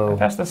what LO.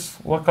 Pass this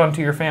luck on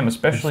to your fam,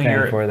 especially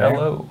your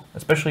LO.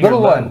 Especially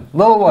little your one.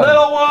 Little one.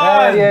 Little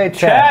one! Yeah,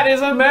 chat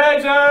is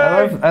amazing!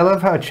 I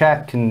love how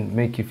chat can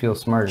make you feel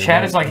smarter.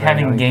 Chat is like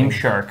having Game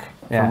Shark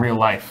for real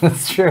life.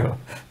 That's true.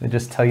 They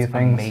just tell you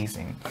things.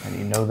 Amazing. And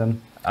you know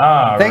them.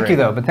 Thank you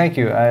though, but thank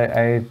you.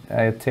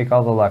 I take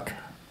all the luck.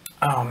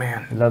 Oh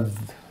man.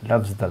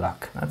 Loves the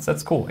luck.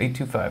 That's cool.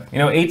 825. You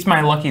know, 8's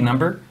my lucky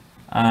number.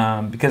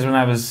 Because when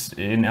I was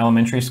in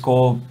elementary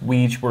school, we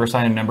each were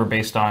assigned a number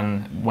based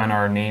on when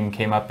our name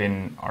came up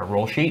in our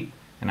roll sheet,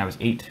 and I was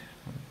 8.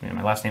 You know,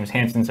 my last name is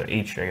Hanson, so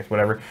H, I guess,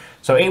 whatever.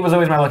 So 8 was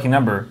always my lucky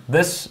number.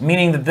 This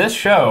meaning that this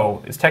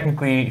show is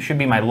technically should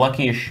be my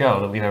luckiest show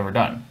that we've ever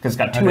done because it's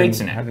got 2 8s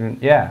in it.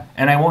 Yeah.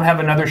 And I won't have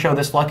another show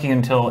this lucky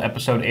until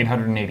episode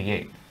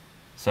 888.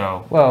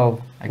 So.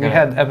 Well, we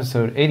had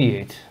episode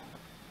 88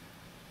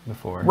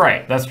 before.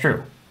 Right, that's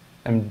true.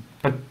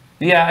 But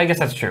yeah, I guess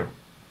that's true.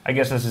 I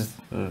guess this is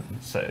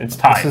it's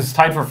tied. It's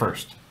tied for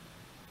first.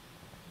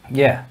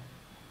 Yeah,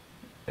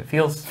 it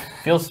feels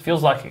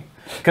lucky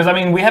because I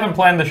mean we haven't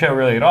planned the show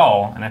really at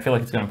all, and I feel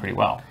like it's going pretty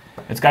well.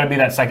 It's got to be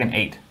that second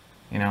 8,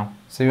 you know.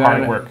 So you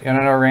want to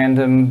know a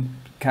random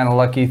kind of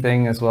lucky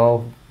thing as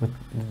well with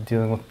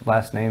dealing with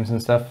last names and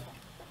stuff?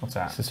 What's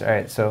that? All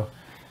right, so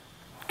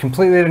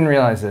completely didn't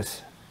realize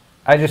this.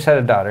 I just had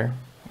a daughter.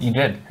 You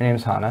did. Her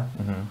name's Hannah.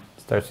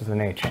 Starts with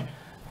an H.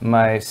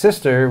 My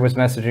sister was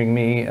messaging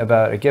me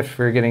about a gift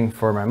we were getting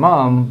for my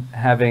mom,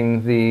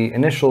 having the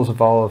initials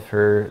of all of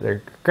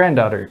their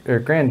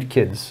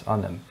grandkids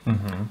on them.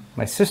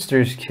 My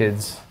sister's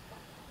kids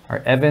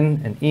are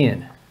Evan and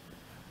Ian.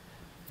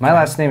 My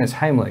last name is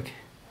Heimlich.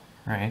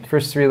 Right.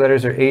 First 3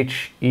 letters are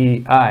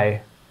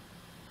H-E-I.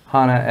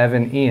 Hannah,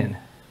 Evan, Ian.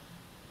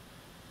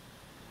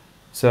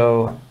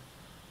 So,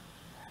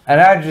 and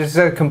I just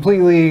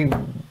completely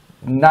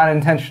not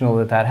intentional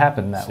that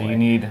happened that way. So you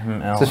need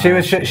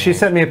So she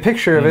sent me a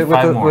picture of it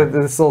with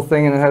this little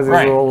thing, and it has these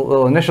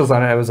little initials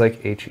on it. I was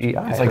like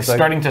H-E-I. It's like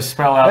starting to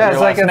spell out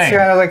your last name. It's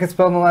kind of like it's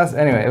spelled in the last.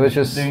 Anyway, it was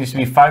just. There used to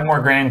be 5 more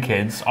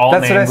grandkids, all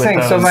named with those. That's what I was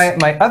saying. So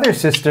my other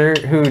sister,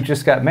 who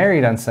just got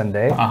married on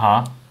Sunday,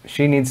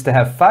 she needs to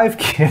have 5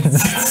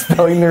 kids.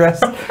 Spelling the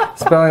rest.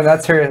 That's her.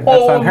 That's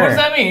on her. What does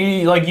that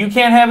mean? Like you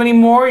can't have any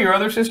more? Your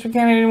other sister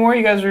can't have any more?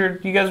 You guys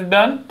are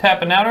done?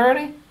 Tapping out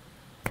already?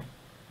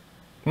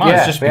 Come on,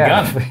 it's just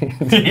begun.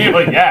 You're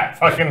like,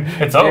 fucking,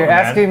 it's over. You're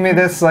asking me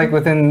this like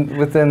within 2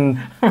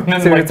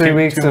 or 3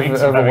 weeks of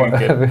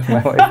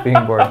my wife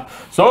being born.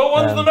 So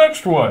when's the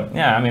next one?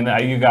 Yeah, I mean,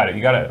 you got it.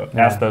 You got to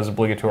ask those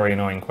obligatory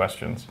annoying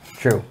questions.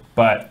 True.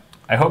 But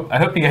I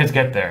hope you guys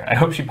get there. I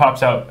hope she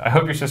pops out. I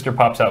hope your sister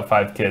pops out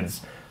 5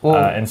 kids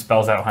and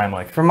spells out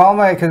Heimlich. From all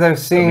my, because I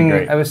was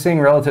seeing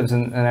relatives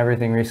and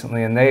everything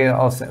recently, and they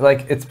all say,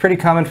 like, it's pretty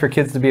common for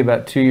kids to be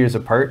about 2 years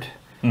apart.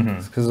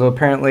 Because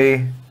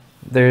apparently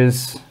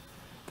there's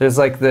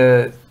like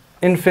the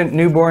infant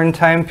newborn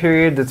time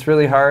period that's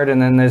really hard,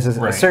 and then there's a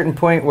Right. certain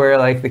point where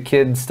like the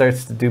kid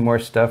starts to do more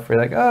stuff. We're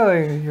like, oh,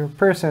 you're a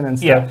person and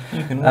stuff. Yeah,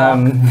 you can walk.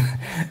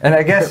 And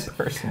I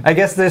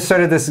guess there's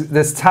sort of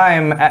this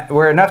time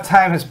where enough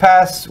time has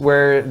passed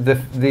where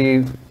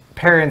the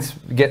parents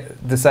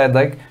decide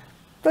like,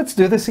 let's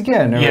do this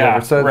again, or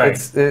whatever. So right.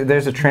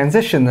 There's a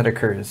transition that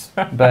occurs,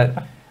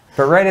 but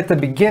right at the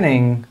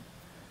beginning,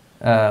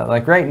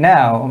 like right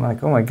now, I'm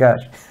like, oh my gosh.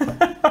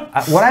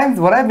 What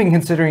I've been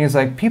considering is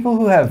like people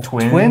who have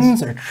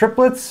twins or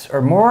triplets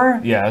or more.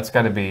 Yeah, it's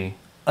got to be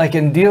like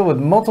and deal with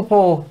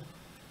multiple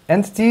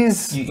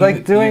entities,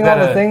 doing all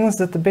the things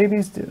that the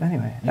babies do.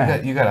 Anyway,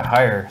 you got to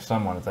hire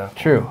someone at that point.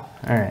 True.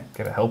 All right.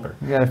 Got a helper.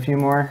 We got a few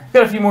more.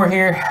 Got a few more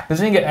here.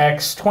 Bazinga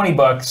X,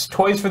 $20.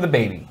 Toys for the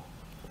baby.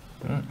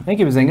 Thank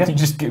you, Bazinga. You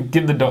just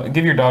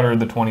give your daughter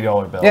the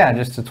 $20 bill. Yeah,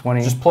 just a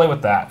 20. Just play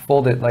with that.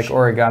 Fold it like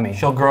origami.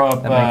 She'll grow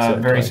up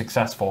very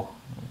successful,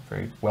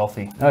 very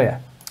wealthy. Oh yeah.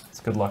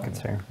 Good luck in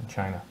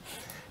China.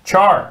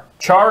 Char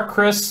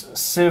Chris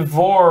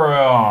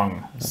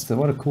Sivorong.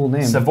 What a cool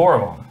name.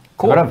 Sivorong.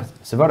 Cool.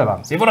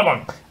 Sivorong.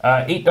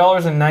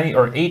 $8.90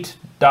 or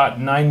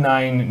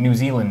 8.99 New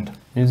Zealand.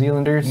 New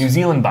Zealanders. New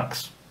Zealand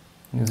bucks.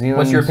 New Zealand.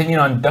 What's your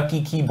opinion on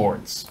ducky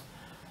keyboards?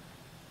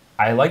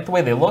 I like the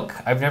way they look.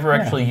 I've never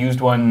actually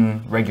used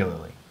one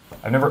regularly.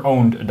 I've never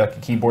owned a ducky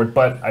keyboard,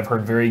 but I've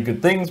heard very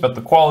good things about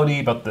the quality,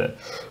 about the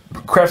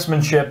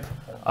craftsmanship.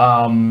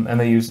 And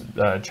they use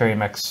Cherry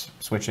MX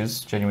switches,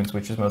 genuine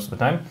switches most of the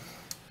time.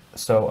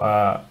 So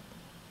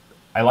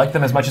I like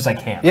them as much as I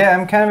can. Yeah,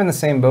 I'm kind of in the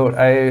same boat.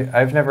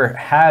 I've never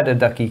had a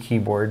ducky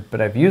keyboard, but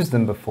I've used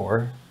them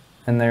before,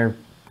 and they're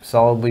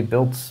solidly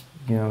built,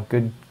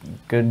 good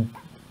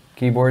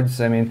keyboards.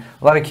 I mean,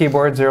 a lot of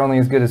keyboards are only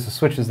as good as the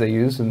switches they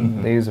use,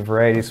 and they use a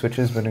variety of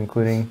switches, but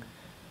including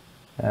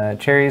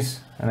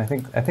Cherries, and I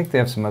think they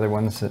have some other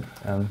ones that.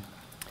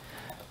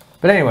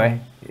 But anyway,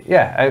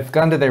 yeah, I've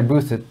gone to their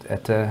booth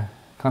at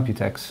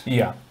Computex.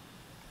 Yeah.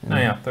 Oh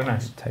yeah, they're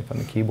nice. Type on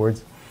the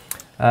keyboards.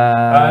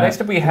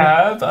 Next up we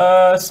have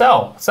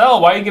Cell.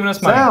 Cell, why are you giving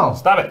us money? Cell.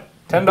 Stop it.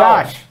 $10.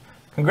 Gosh.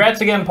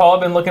 Congrats again, Paul.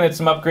 I've been looking at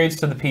some upgrades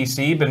to the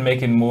PC. Been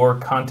making more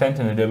content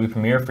in Adobe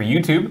Premiere for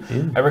YouTube.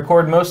 Ew. I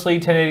record mostly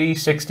 1080,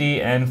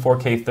 60, and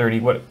 4K 30.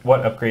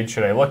 What upgrade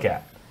should I look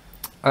at?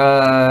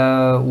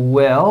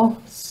 Well,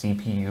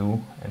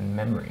 CPU and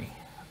memory.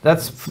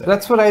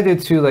 That's what I do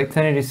too, like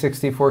 1080,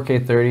 60,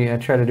 4K 30. I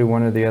try to do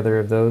one or the other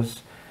of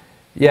those.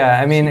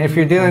 Yeah, I mean, if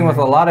you're dealing with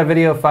a lot of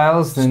video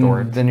files,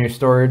 then your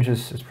storage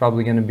is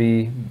probably going to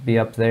be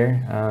up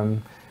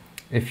there.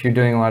 If you're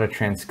doing a lot of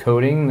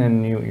transcoding,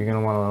 then you're going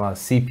to want a lot of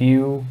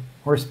CPU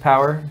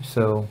horsepower.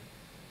 So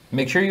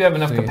make sure you have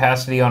enough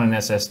capacity on an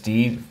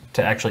SSD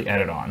to actually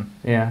edit on.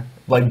 Yeah.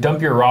 Like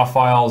dump your raw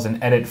files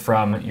and edit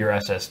from your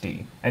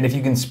SSD. And if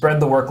you can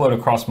spread the workload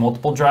across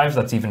multiple drives,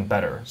 that's even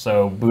better.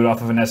 So boot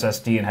off of an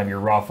SSD and have your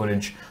raw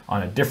footage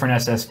on a different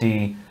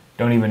SSD.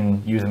 Don't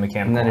even use a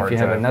mechanical hard drive. And then if you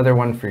have another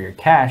one for your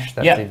cache,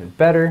 that's even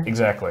better.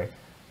 Exactly.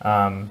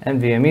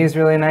 NVMe is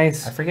really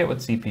nice. I forget what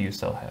CPU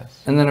Cell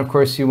has. And then of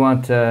course you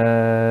want,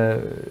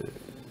 didn't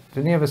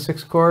he have a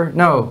 6-core?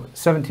 No,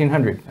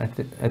 1700.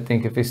 I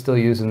think if he's still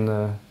using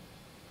the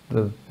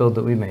build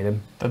that we made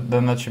him.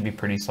 Then that should be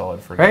pretty solid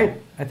for right? now.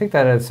 I think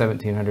that had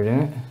 1700 in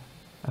it.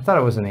 I thought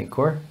it was an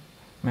 8-core.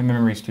 My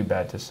memory's too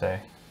bad to say.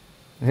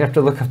 You have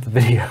to look up the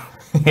video.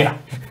 Yeah.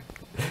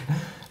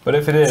 But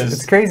if it is...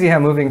 It's crazy how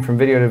moving from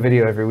video to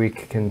video every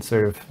week can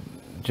sort of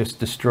just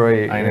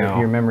destroy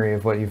your memory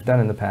of what you've done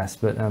in the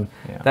past. But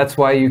that's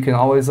why you can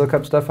always look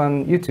up stuff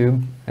on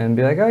YouTube and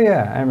be like, oh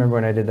yeah, I remember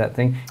when I did that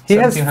thing. He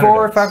has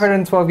 4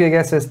 512 gig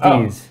SSDs.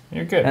 Oh,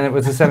 you're good. And it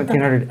was a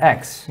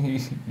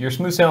 1700X. You're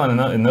smooth sailing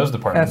in those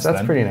departments.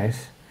 That's pretty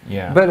nice.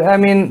 Yeah. But I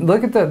mean,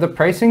 look at the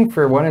pricing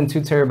for 1 and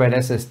 2 terabyte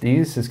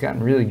SSDs has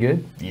gotten really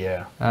good.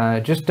 Yeah.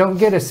 Just don't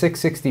get a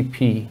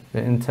 660p, the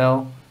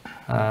Intel.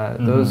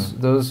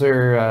 Those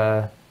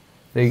are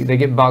they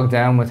get bogged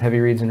down with heavy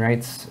reads and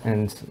writes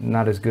and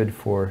not as good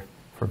for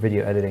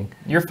video editing.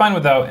 You're fine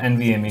without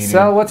NVMe.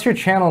 Cell, what's your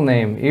channel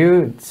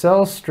name?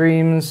 Cell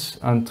streams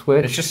on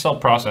Twitch. It's just Cell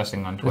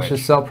Processing on Twitch. It's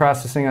just Cell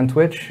Processing on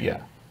Twitch.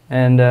 Yeah.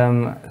 And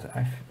does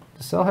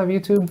Cell have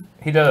YouTube?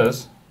 He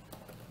does.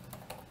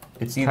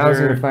 It's either. How's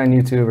he gonna find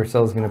YouTube, or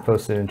Cell's gonna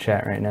post it in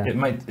chat right now? It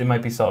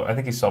might be Cell. I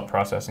think he's Cell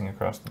Processing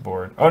across the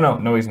board. Oh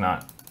no, he's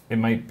not. It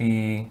might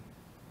be.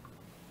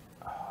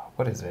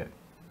 What is it?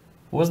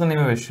 What was the name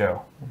of his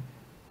show?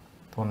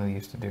 The one that he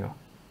used to do.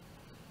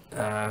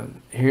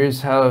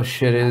 Here's how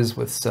shit is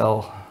with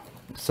cell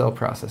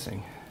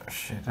processing.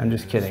 I'm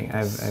just kidding.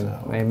 I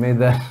made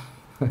that.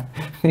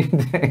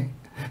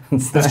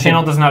 This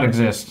channel does not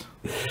exist.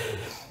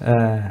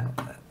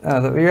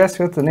 You're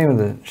asking what the name of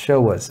the show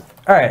was.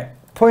 All right.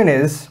 Point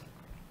is,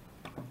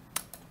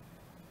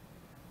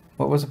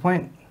 what was the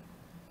point?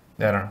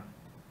 I don't know.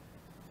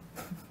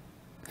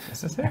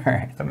 Is this it? All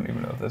right. I don't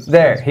even know if this is.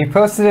 There. He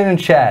posted it in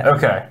chat.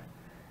 Okay.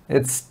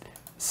 It's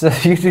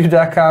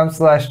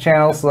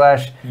youtube.com/channel/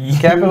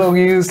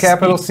 U,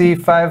 capital C,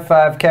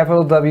 55,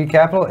 capital W,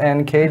 capital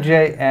N,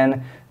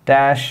 KJN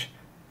dash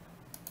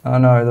Oh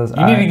no, are those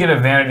You need to get a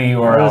vanity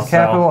URL. Are those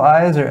capital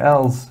I's or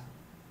L's?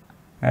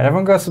 All right,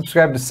 everyone go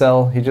subscribe to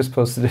Cell. He just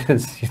posted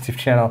his YouTube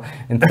channel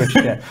in Twitch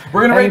chat.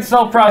 We're going to rate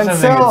Cell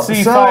Processing at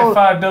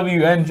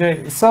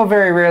C55WNJ. Cell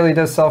very rarely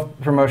does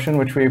self-promotion,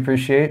 which we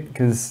appreciate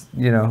because,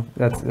 you know,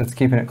 that's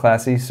keeping it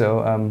classy.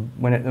 So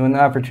when the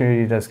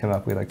opportunity does come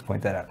up, we like to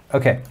point that out.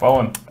 Okay.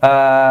 Follow him.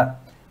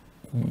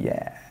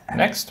 Yeah.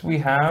 Next, we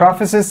have...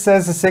 Prophecies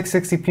says the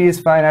 660p is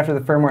fine after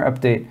the firmware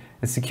update.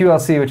 It's the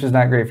QLC, which is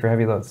not great for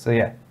heavy loads. So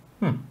yeah,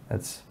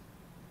 that's...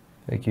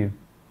 Thank you.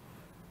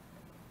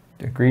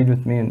 Agreed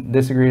with me and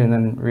disagreed and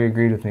then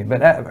re-agreed with me.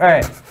 But all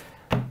right.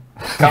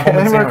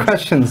 Any more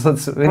questions?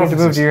 We need to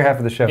move to your half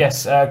of the show.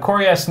 Yes.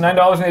 Corey asks,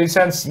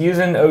 $9.80.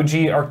 Using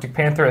OG Arctic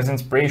Panther as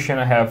inspiration.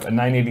 I have a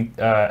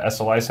 980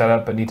 SLI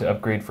setup, but need to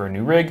upgrade for a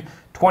new rig.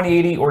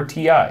 2080 or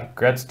TI.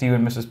 Congrats to you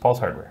and Mrs. Pulse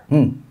Hardware.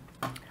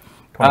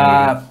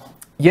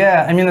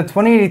 Yeah, I mean the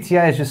 2080 Ti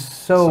is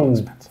just so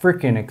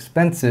freaking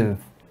expensive.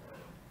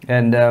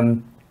 And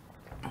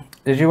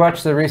did you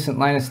watch the recent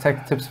Linus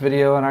Tech Tips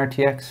video on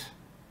RTX?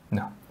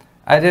 No.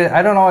 I did.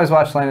 I don't always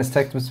watch Linus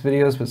Tech Tips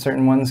videos, but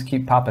certain ones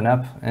keep popping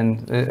up,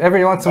 and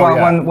every once in a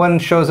while, one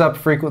shows up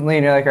frequently,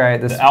 and you're like, all right,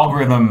 this the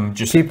algorithm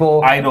just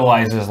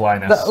idolizes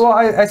Linus. Well,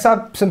 I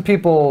saw some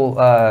people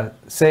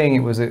saying it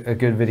was a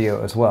good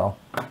video as well.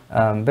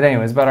 But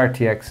anyway, it's about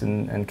RTX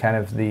and kind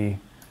of the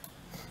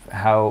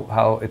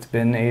how it's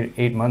been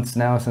eight months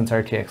now since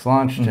RTX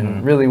launched,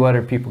 and really what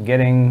are people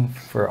getting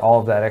for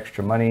all of that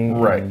extra money?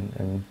 Right.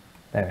 And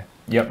anyway.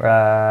 Yep.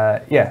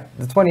 Yeah,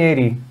 the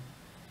 2080.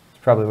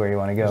 Probably where you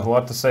want to go. There's a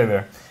lot to say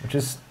there. Which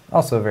is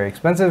also very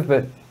expensive,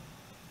 but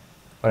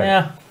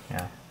whatever.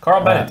 Yeah.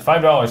 Carl Bennett,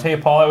 $5. Hey,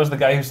 Paul, I was the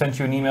guy who sent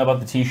you an email about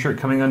the T-shirt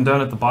coming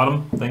undone at the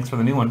bottom. Thanks for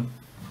the new one.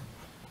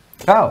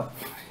 Oh,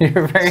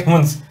 you're very...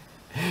 Someone's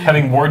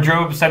setting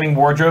wardrobe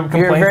complaints to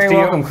you. You're very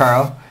welcome,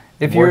 Carl.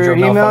 If you're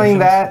emailing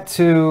that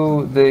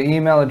to the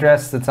email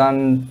address that's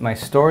on my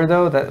store,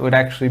 though, that would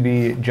actually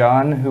be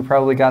John, who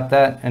probably got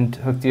that and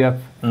hooked you up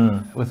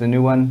with a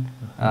new one.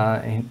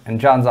 And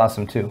John's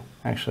awesome, too.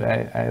 Actually,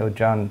 I owe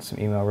John some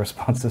email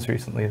responses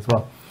recently as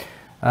well.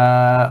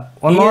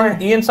 One more.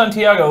 Ian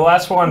Santiago, the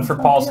last one for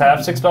Paul's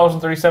half,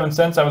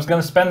 $6.37. I was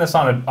going to spend this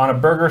on a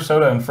burger,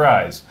 soda, and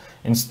fries.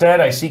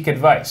 Instead, I seek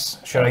advice.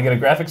 Should I get a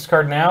graphics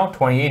card now,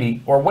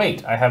 2080, or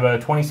wait? I have a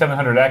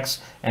 2700X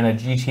and a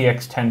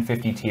GTX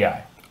 1050 Ti.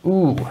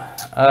 Ooh,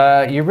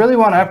 you really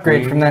want to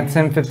upgrade from that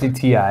 1050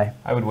 Ti.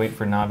 I would wait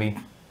for Navi,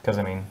 because,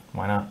 I mean,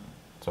 why not?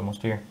 It's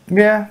almost here.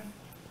 Yeah.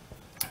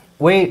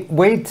 Wait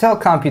till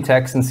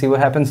Computex and see what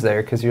happens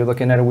there, because you're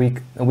looking at a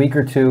week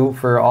or two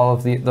for all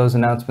of those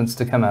announcements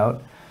to come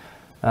out.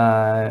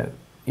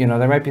 You know,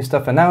 there might be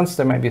stuff announced,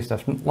 there might be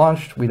stuff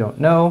launched. We don't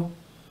know,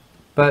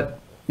 but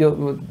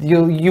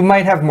you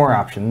might have more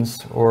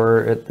options,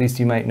 or at least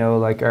you might know,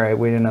 like, all right,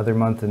 wait another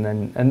month, and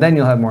then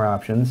you'll have more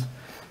options.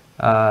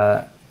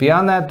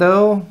 Beyond that,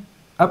 though,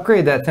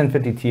 upgrade that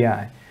 1050 Ti.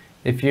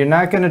 If you're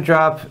not going to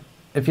drop,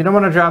 if you don't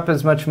want to drop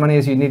as much money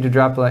as you need to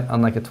drop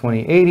on like a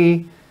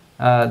 2080.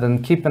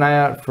 Then keep an eye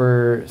out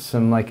for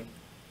some, like,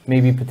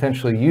 maybe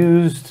potentially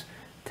used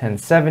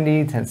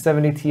 1070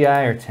 Ti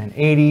or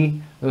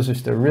 1080. Those are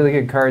still really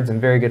good cards and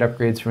very good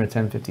upgrades from a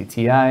 1050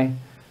 Ti.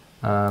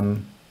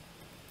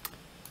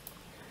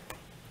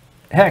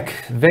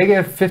 Heck,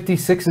 Vega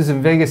 56s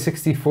and Vega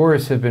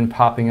 64s have been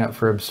popping up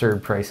for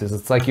absurd prices.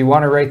 It's like you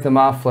want to write them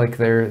off like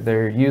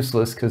they're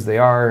useless because they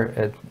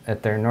are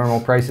at their normal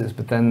prices,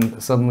 but then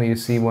suddenly you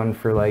see one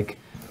for like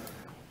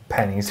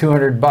pennies,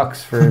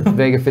 $200 for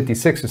Vega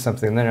 56 or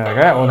something. And then you're like,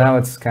 all right, well now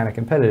it's kind of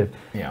competitive.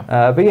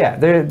 Yeah. But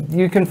yeah,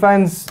 you can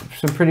find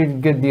some pretty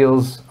good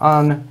deals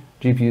on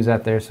GPUs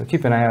out there. So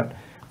keep an eye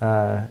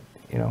out.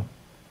 You know,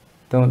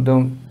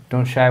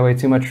 don't shy away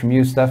too much from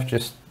used stuff.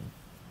 Just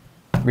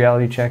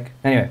reality check.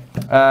 Anyway,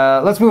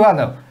 let's move on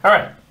though. All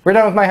right. We're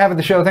done with my half of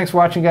the show. Thanks for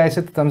watching, guys.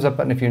 Hit the thumbs up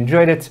button if you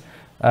enjoyed it.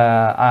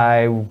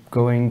 I'm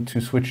going to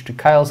switch to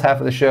Kyle's half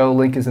of the show.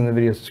 Link is in the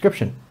video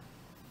description.